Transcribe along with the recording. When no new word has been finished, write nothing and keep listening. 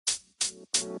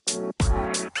Hello,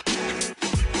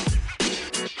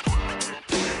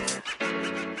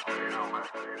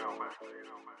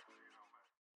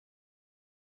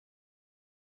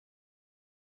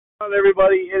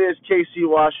 everybody. It is Casey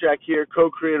Washak here,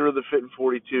 co-creator of the Fit in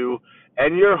 42,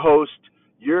 and your host,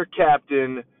 your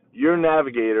captain, your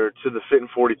navigator to the Fit in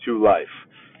 42 life.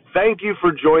 Thank you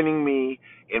for joining me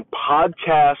in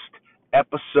podcast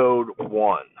episode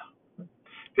 1.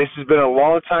 This has been a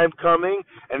long time coming,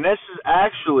 and this is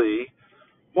actually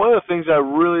one of the things I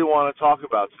really want to talk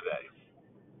about today.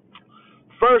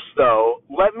 First, though,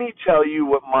 let me tell you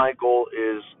what my goal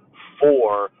is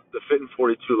for the Fit in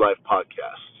 42 Life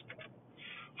podcast.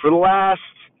 For the last,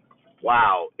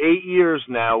 8 years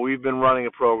now, we've been running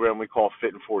a program we call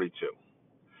Fit in 42.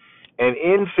 And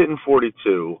in Fit in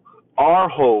 42, our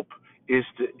hope is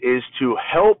to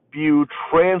help you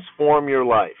transform your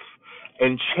life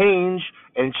and change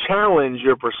and challenge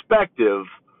your perspective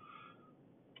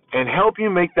and help you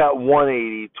make that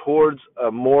 180 towards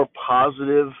a more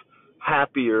positive,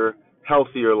 happier,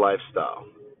 healthier lifestyle.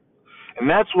 And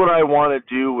that's what I want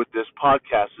to do with this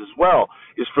podcast as well,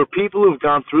 is for people who've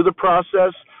gone through the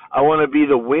process, I want to be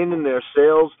the wind in their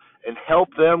sails and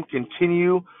help them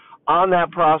continue on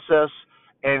that process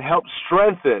and help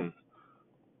strengthen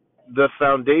the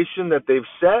foundation that they've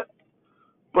set.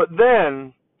 But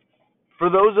then, for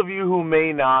those of you who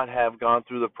may not have gone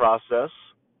through the process,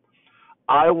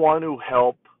 I want to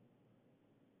help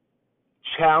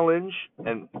challenge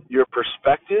and your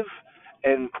perspective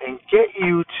and get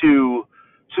you to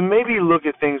maybe look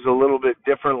at things a little bit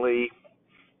differently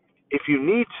if you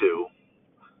need to,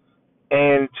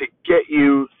 and to get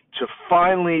you to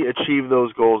finally achieve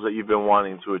those goals that you've been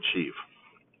wanting to achieve.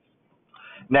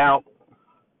 Now,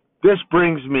 this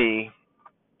brings me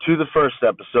to the first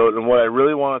episode, and what I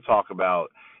really want to talk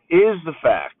about is the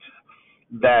fact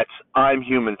that I'm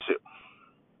human too.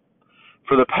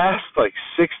 For the past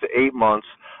 6 to 8 months,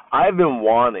 I've been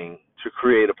wanting to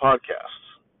create a podcast.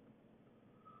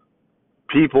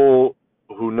 People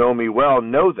who know me well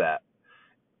know that.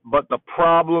 But the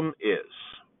problem is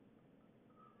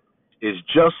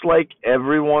just like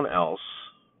everyone else,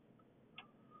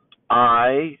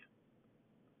 I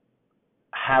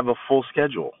have a full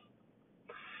schedule.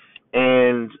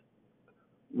 And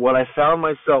what I found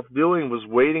myself doing was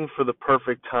waiting for the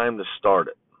perfect time to start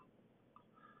it.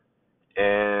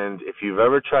 And if you've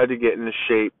ever tried to get into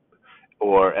shape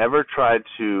or ever tried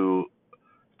to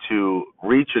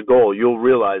reach a goal, you'll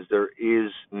realize there is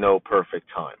no perfect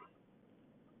time.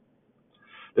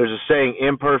 There's a saying,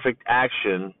 imperfect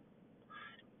action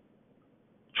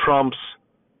trumps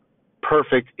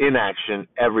perfect inaction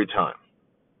every time.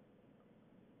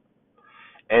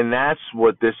 And that's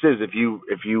what this is. If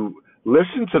you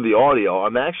listen to the audio,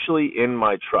 I'm actually in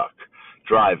my truck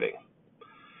driving.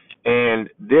 And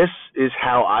this is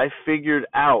how I figured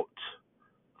out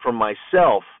for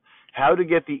myself how to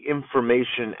get the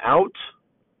information out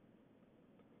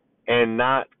and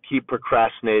not keep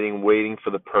procrastinating, waiting for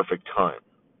the perfect time.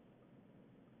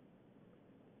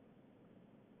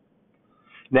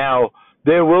 Now,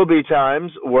 there will be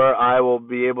times where I will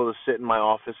be able to sit in my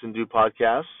office and do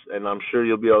podcasts, and I'm sure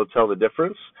you'll be able to tell the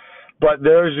difference. But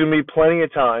there's going to be plenty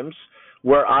of times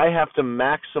where I have to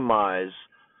maximize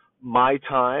my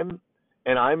time,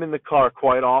 and I'm in the car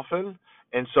quite often,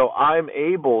 and so I'm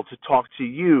able to talk to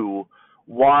you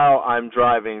while I'm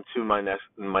driving to my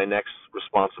next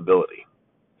responsibility.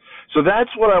 So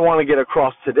that's what I want to get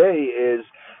across today is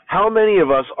how many of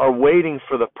us are waiting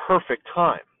for the perfect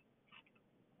time.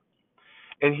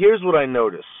 And here's what I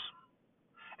notice.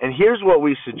 And here's what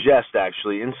we suggest,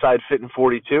 actually, inside Fit in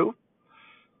 42.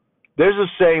 There's a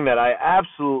saying that I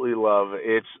absolutely love.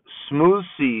 It's smooth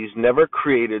seas never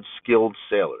created skilled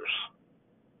sailors.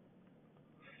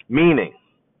 Meaning,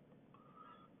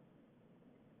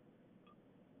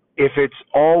 if it's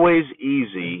always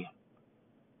easy,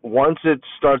 once it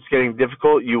starts getting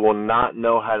difficult, you will not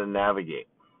know how to navigate.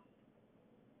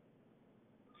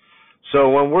 So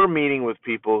when we're meeting with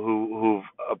people who've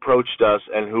approached us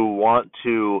and who want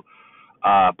to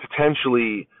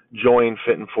potentially join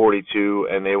Fit in 42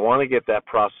 and they want to get that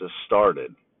process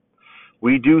started,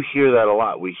 we do hear that a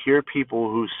lot. We hear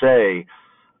people who say,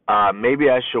 maybe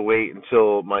I should wait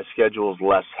until my schedule is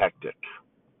less hectic.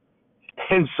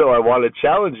 And so I want to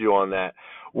challenge you on that.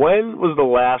 When was the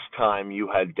last time you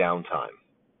had downtime?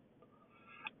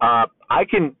 I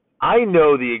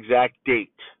know the exact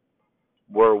date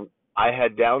where I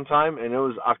had downtime, and it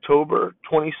was October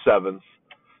 27th,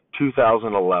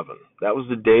 2011. That was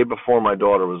the day before my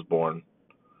daughter was born.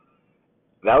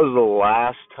 That was the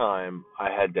last time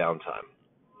I had downtime.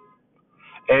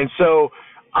 And so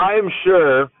I'm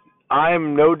sure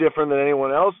I'm no different than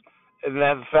anyone else, and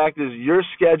that the fact is your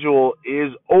schedule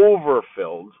is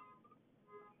overfilled,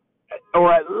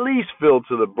 or at least filled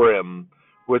to the brim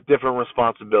with different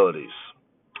responsibilities.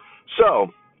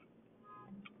 So,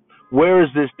 where is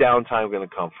this downtime going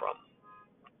to come from?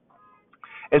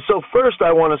 And so first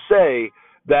I want to say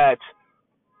that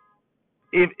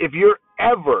if you're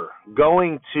ever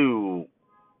going to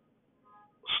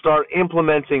start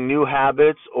implementing new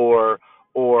habits or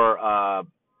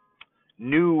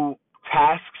new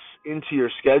tasks into your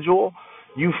schedule,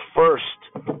 you first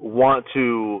want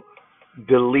to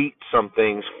delete some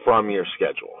things from your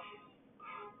schedule.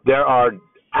 There are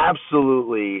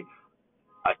absolutely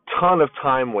a ton of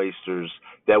time wasters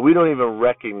that we don't even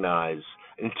recognize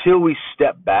until we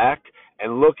step back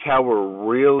and look how we're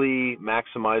really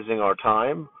maximizing our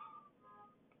time.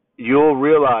 You'll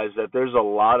realize that there's a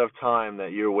lot of time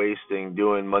that you're wasting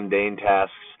doing mundane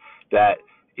tasks that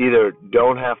either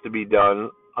don't have to be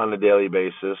done on a daily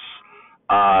basis.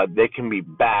 They can be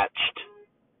batched,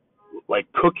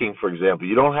 like cooking, for example.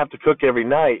 You don't have to cook every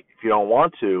night if you don't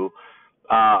want to.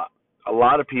 A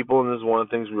lot of people, and this is one of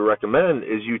the things we recommend,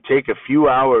 is you take a few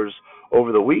hours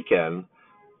over the weekend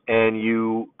and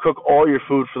you cook all your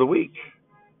food for the week.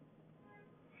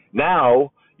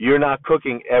 Now, you're not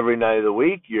cooking every night of the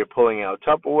week. You're pulling out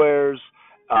Tupperwares,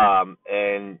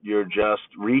 and you're just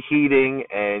reheating,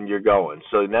 and you're going.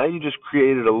 So now you just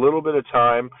created a little bit of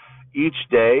time each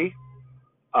day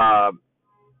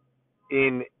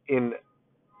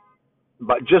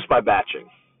just by batching.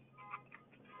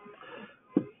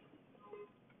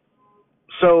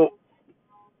 So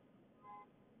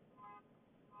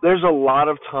there's a lot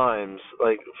of times,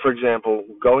 like, for example,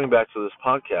 going back to this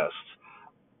podcast,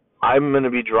 I'm going to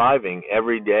be driving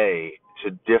every day to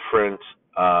different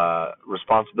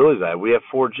responsibilities I have. We have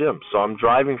 4 gyms, so I'm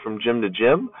driving from gym to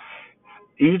gym.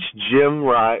 Each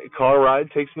car ride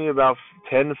takes me about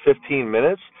 10 to 15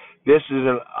 minutes. This is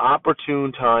an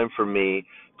opportune time for me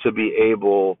to be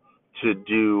able to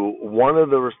do one of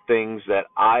the things that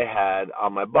I had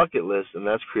on my bucket list, and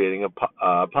that's creating a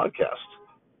podcast.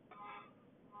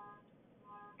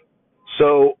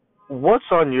 So what's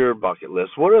on your bucket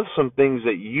list? What are some things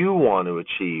that you want to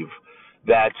achieve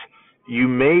that you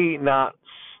may not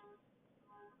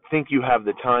think you have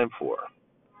the time for?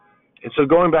 And so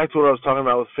going back to what I was talking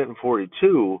about with Fit in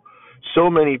 42, so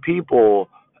many people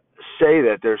say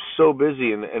that they're so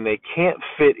busy and they can't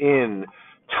fit in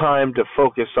time to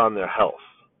focus on their health.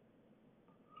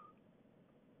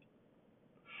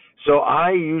 So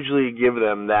I usually give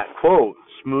them that quote,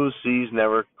 "Smooth seas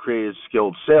never created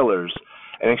skilled sailors,"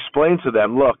 and explain to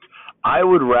them, look, I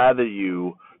would rather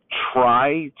you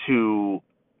try to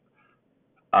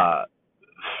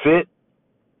fit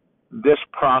this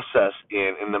process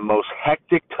in the most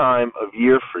hectic time of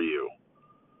year for you.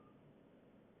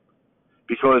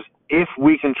 Because if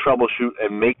we can troubleshoot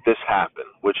and make this happen,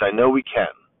 which I know we can,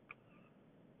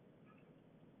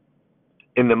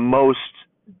 in the most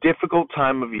difficult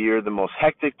time of year, the most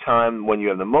hectic time when you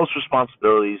have the most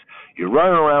responsibilities, you're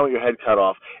running around with your head cut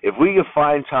off, if we can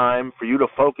find time for you to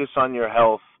focus on your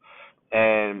health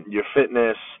and your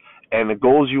fitness and the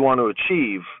goals you want to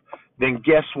achieve, then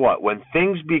guess what? When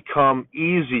things become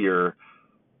easier,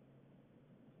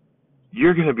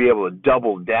 you're going to be able to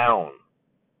double down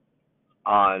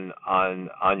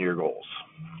on your goals.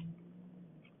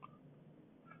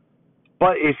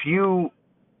 But if you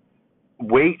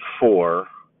wait for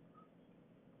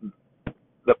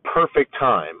the perfect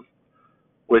time,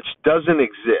 which doesn't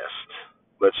exist,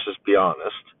 let's just be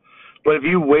honest, but if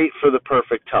you wait for the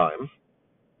perfect time,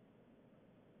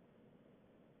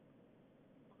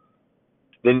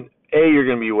 then A, you're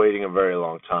going to be waiting a very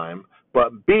long time,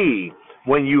 but B,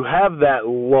 when you have that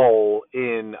lull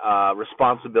in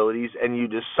responsibilities and you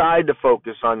decide to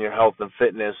focus on your health and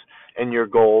fitness and your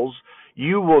goals,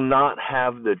 you will not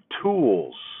have the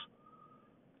tools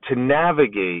to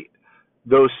navigate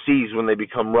those seas when they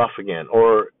become rough again,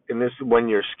 or when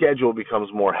your schedule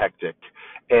becomes more hectic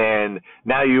and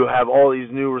now you have all these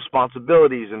new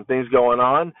responsibilities and things going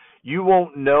on. You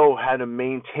won't know how to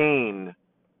maintain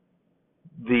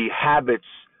the habits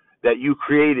that you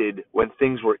created when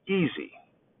things were easy.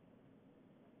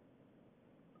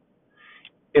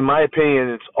 In my opinion,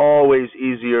 it's always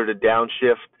easier to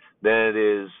downshift than it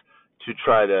is to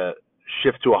try to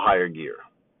shift to a higher gear.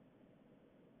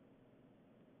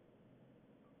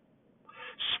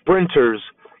 Sprinters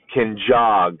can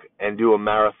jog and do a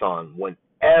marathon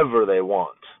whenever they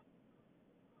want.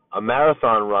 A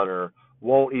marathon runner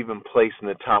won't even place in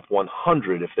the top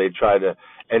 100 if they try to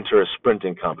enter a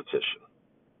sprinting competition,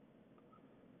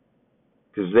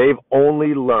 because they've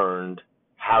only learned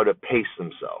how to pace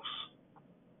themselves.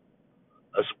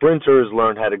 A sprinter has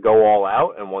learned how to go all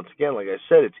out, and once again, like I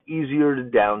said, it's easier to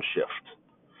downshift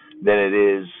than it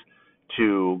is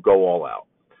to go all out.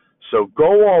 So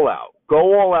go all out.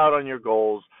 Go all out on your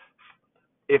goals.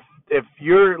 If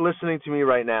you're listening to me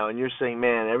right now and you're saying,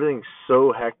 "Man, everything's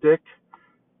so hectic,"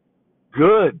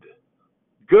 good.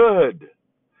 Good.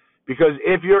 Because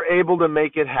if you're able to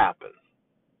make it happen,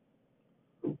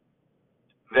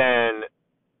 then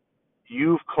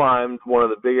you've climbed one of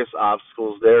the biggest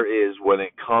obstacles there is when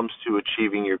it comes to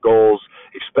achieving your goals,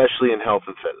 especially in health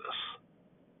and fitness.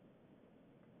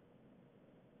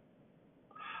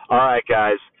 All right,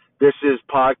 guys. This is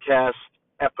podcast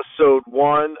episode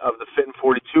 1 of the Fit and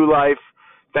 42 Life.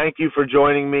 Thank you for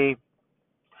joining me.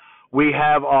 We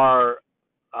have our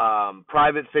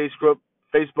private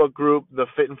Facebook group, the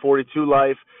Fit and 42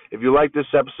 Life. If you like this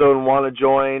episode and want to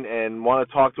join and want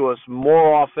to talk to us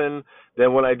more often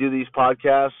than when I do these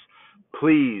podcasts,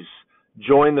 please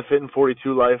join the Fit and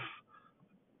 42 Life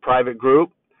private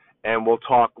group, and we'll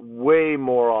talk way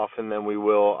more often than we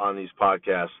will on these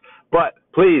podcasts. But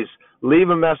please leave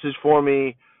a message for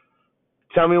me.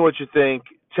 Tell me what you think.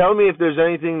 Tell me if there's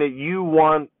anything that you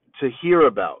want to hear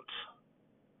about.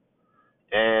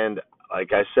 And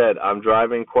like I said, I'm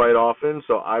driving quite often,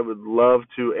 so I would love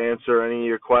to answer any of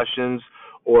your questions,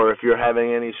 or if you're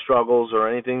having any struggles or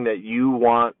anything that you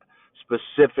want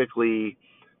specifically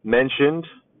mentioned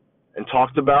and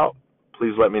talked about,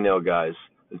 please let me know, guys.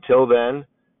 Until then,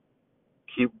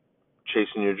 keep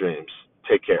chasing your dreams.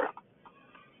 Take care.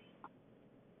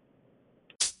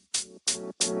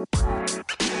 You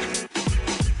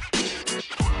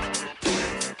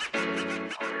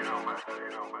know,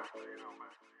 man.